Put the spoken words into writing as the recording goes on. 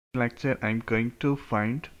Lecture I'm going to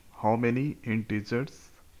find how many integers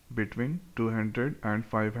between 200 and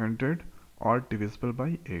 500 are divisible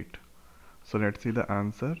by 8. So let's see the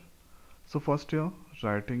answer. So first here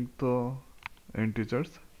writing the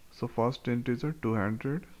integers. So first integer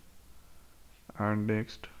 200 and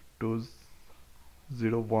next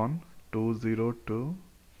 201, 202,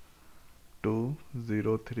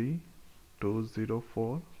 203,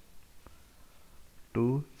 204,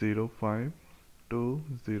 205,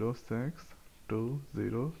 206,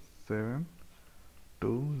 207,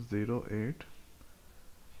 208,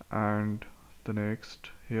 and the next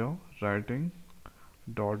here writing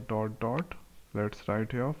dot dot dot. Let's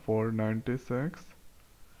write here 496,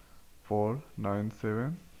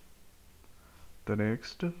 497, the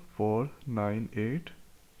next 498,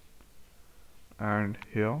 and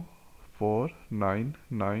here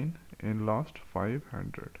 499 in last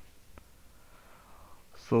 500.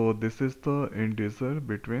 So this is the integer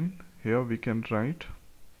between, here we can write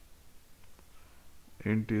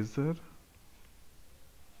integer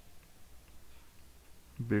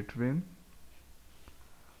between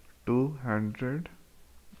 200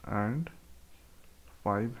 and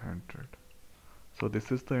 500. So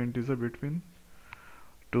this is the integer between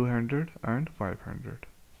 200 and 500.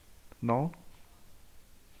 Now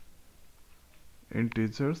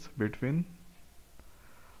integers between,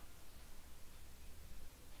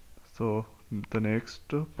 so the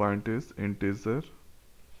next point is integer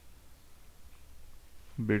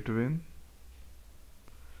between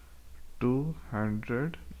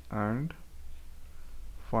 200 and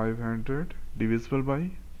 500 divisible by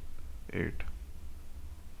 8.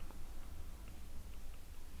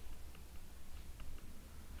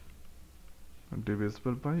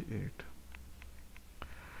 Divisible by 8.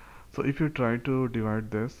 So if you try to divide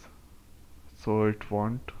this, so it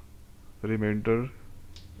won't, remainder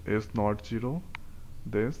is not 0,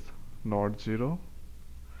 this not 0,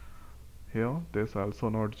 here this also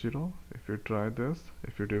not 0. If you try this,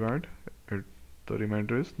 if you divide it, the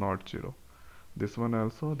remainder is not 0. This one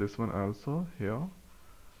also, here,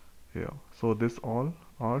 here. So this all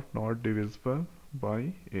are not divisible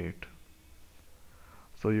by 8.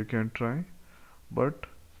 So you can try, but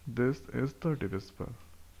this is the divisible.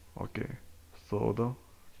 Okay, so the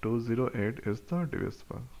 208 is the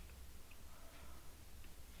divisible.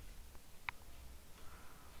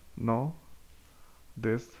 Now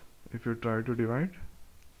this, if you try to divide,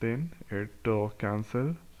 then it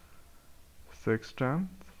cancel 6 times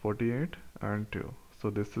 48 and 2. So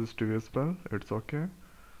this is divisible, it's okay.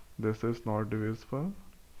 This is not divisible,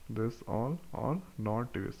 this all are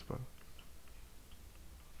not divisible.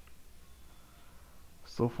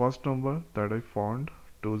 So first number that I found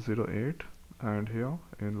 208, and here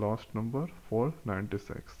in last number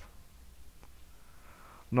 496.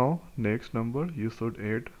 Now next number you should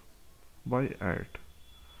add by 8.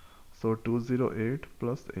 So 208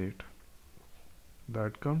 plus 8,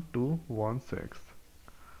 that come 216.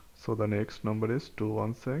 So the next number is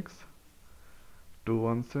 216.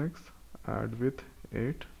 216 add with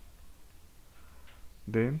 8,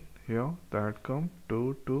 then here that come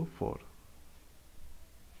 224.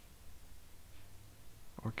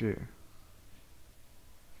 Okay,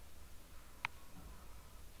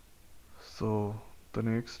 so the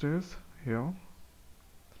next is here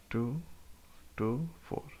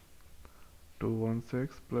 224.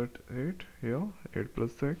 216 plus 8, here 8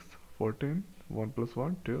 plus 6 14, 1 plus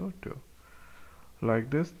 1 2 2.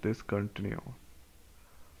 Like this continue.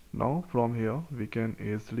 Now from here we can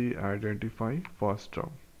easily identify first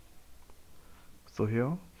term. So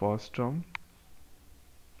here first term,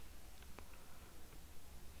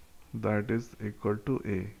 that is equal to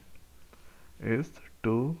A, is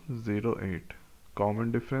 208.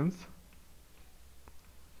 Common difference,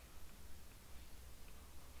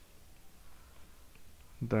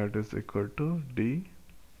 that is equal to D.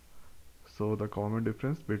 So the common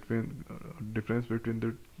difference between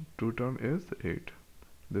the two term is 8.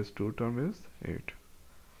 This two term is 8.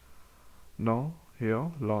 Now here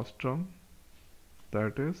last term,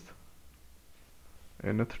 that is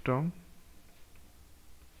nth term,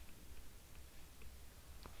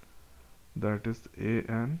 that is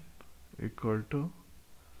an equal to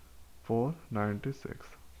 496.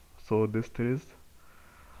 So this is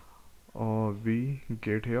we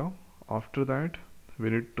get here. After that we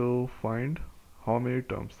need to find how many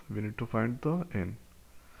terms, we need to find the n.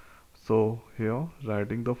 So here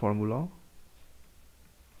writing the formula,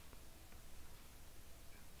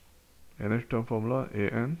 nth term formula,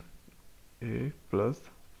 an a plus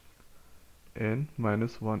n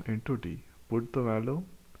minus 1 into d. Put the value,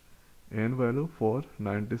 n value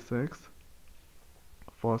 496,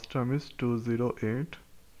 first term is 208,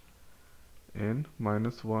 n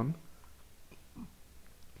minus 1,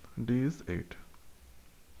 d is 8.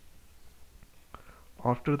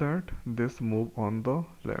 After that, this move on the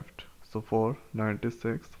left. So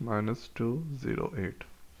 496 minus 208.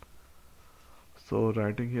 So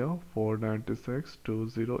writing here 496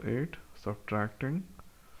 208, subtracting.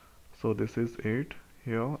 So this is 8,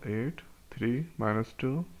 here 8, 3 minus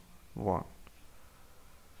 2, 1.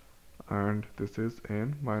 And this is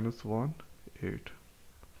n minus 1, 8.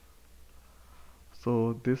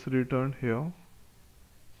 So this returned here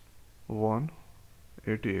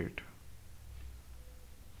 188.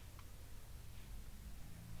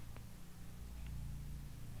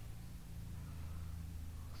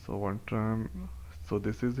 So one time, so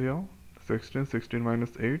this is here 16, 16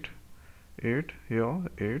 minus 8, 8 here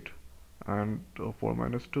 8, and 4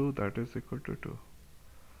 minus 2, that is equal to 2.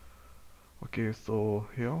 Okay, so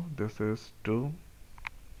here this is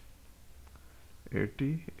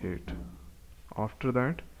 288. After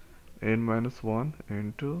that, n minus 1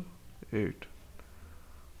 into 8.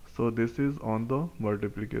 So this is on the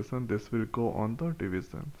multiplication, this will go on the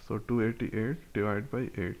division. So 288 divided by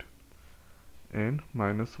 8, n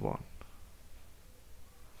minus 1.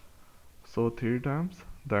 So 3 times,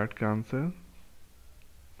 that cancel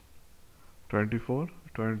 24,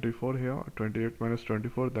 24 here, 28 minus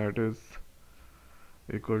 24, that is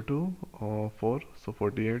equal to 4. So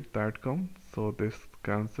 48, that comes, so this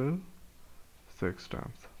cancel 6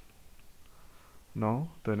 times. Now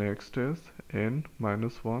the next is n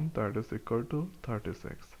minus 1, that is equal to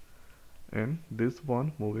 36. And this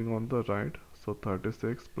one moving on the right, so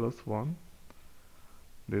 36 plus 1,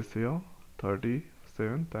 this here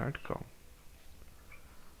 37, that comes.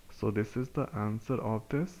 So this is the answer of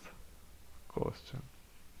this question.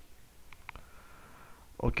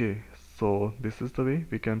 Okay, so this is the way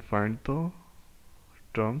we can find the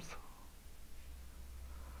terms.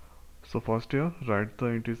 So first here, write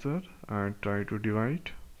the integer and try to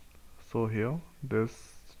divide. So here,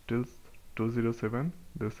 this still 207,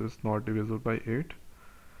 this is not divisible by 8.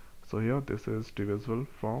 So here, this is divisible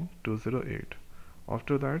from 208.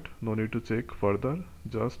 After that, no need to check further,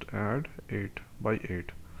 just add 8 by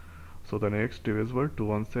 8. So the next divisible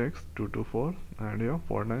 216, 224, and here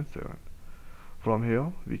 497. From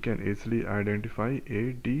here, we can easily identify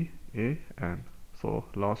A, D, A, N. So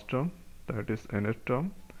last term, that is nth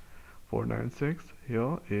term, 496,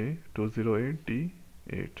 here A, 208, D,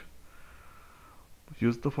 8.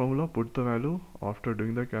 Use the formula, put the value. After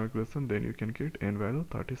doing the calculation, then you can get n value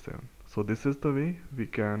 37. So this is the way we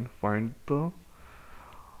can find the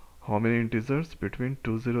how many integers between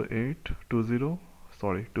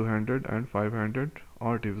 200 and 500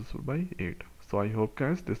 are divisible by 8. So I hope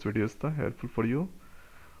guys this video is helpful for you.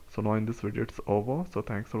 So now in this video it's over. So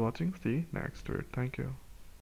thanks for watching. See you next video. Thank you.